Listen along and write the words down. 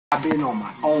I've been on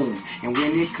my own, and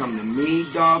when it come to me,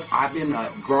 dog, I've been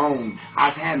grown.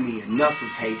 I've had me enough of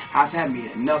hate. I've had me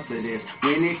enough of this.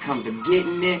 When it comes to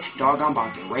getting it, dog, I'm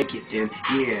about to rake it then.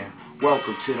 Yeah.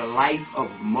 Welcome to the life of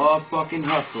a motherfucking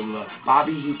hustler.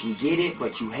 Bobby, he can get it,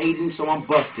 but you hating, so I'm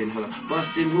busting her.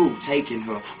 Busting who? Taking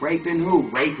her. Raping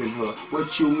who? Raping her. What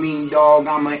you mean, dog?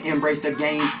 I'ma embrace the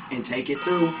game and take it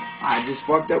through. I just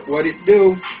fucked up what it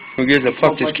do. Who gives a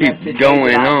fuck? Just keep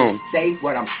going on. Say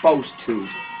what I'm supposed to.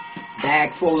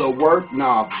 Bag full of work?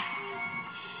 Nah.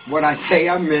 What I say,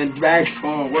 I meant bag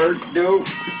full of work, dude.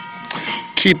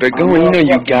 Keep it going, you know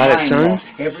you got it, son.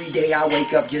 Every day I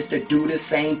wake up just to do the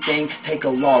same thing, take a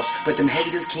loss. But them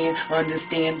haters can't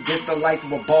understand this the life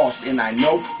of a boss. And I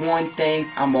know one thing,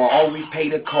 I'ma always pay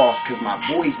the cost. Cause my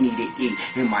boys need to eat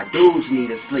and my dudes need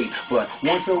to sleep. But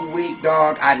once a week,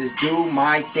 dog, I just do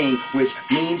my thing, which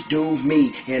means do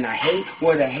me. And I hate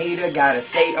what a hater gotta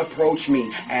say, approach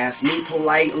me. Ask me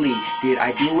politely, did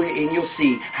I do it? And you'll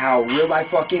see how real I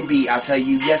fucking be. I'll tell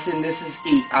you yes and this is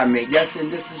E. I mean yes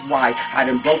and this is why. I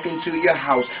done broke into your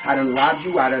house, I done robbed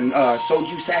you, I done sold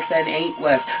you sacks that ain't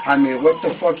left. I mean, what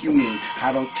the fuck you mean?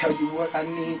 I don't tell you what I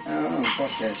need.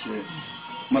 Fuck that shit.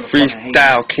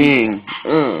 Freestyle king.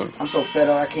 I'm so fed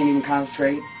up, I can't even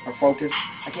concentrate or focus.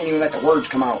 I can't even let the words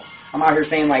come out. I'm out here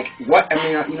saying like, what? I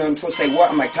mean, you know, I'm supposed to say what?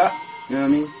 I'm like, tuh. You know what I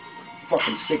mean? I'm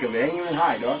fucking sick of it. Ain't even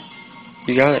high, dog.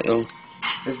 You got it, though.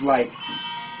 It's like,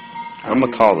 I'ma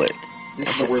call it. This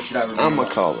is the worst shit I've ever done.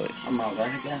 I'ma call it. I'm out,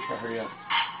 right? I gotta hurry up.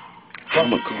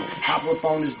 Hop up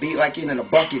on this beat like in a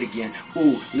bucket again.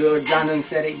 Ooh, Lil John done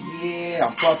said it, yeah,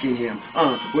 I'm fucking him.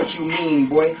 What you mean,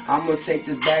 boy? I'ma take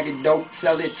this bag of dope,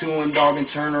 sell it to him, dog, and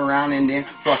turn around and then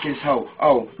fuck his hoe.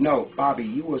 Oh, no, Bobby,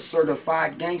 you a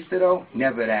certified gangster, though?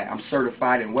 Never that. I'm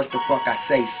certified in what the fuck I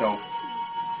say so.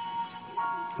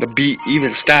 The beat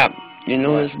even stopped. You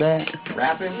know it's bad?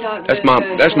 Rapping?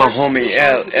 That's my homie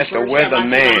L. That's the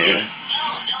weatherman.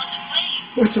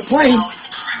 What's the plane?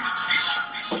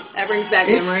 That brings back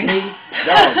memories.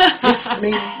 It's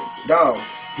me, dog.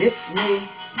 It's me,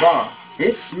 dog.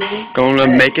 It's me. Gonna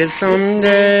make it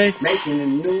someday. Making a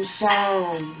new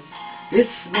song. It's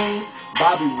me.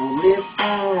 Bobby will live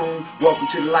on. Welcome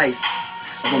to the life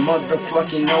of a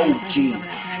motherfucking OG.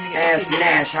 Ask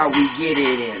Nash how we get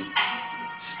it in.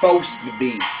 Supposed to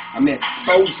be. I mean,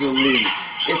 supposedly.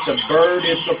 It's a bird,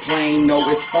 it's a plane. No,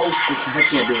 it's supposed to. I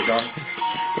can't do it, dog.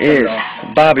 It's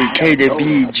Bobby K to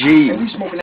BG.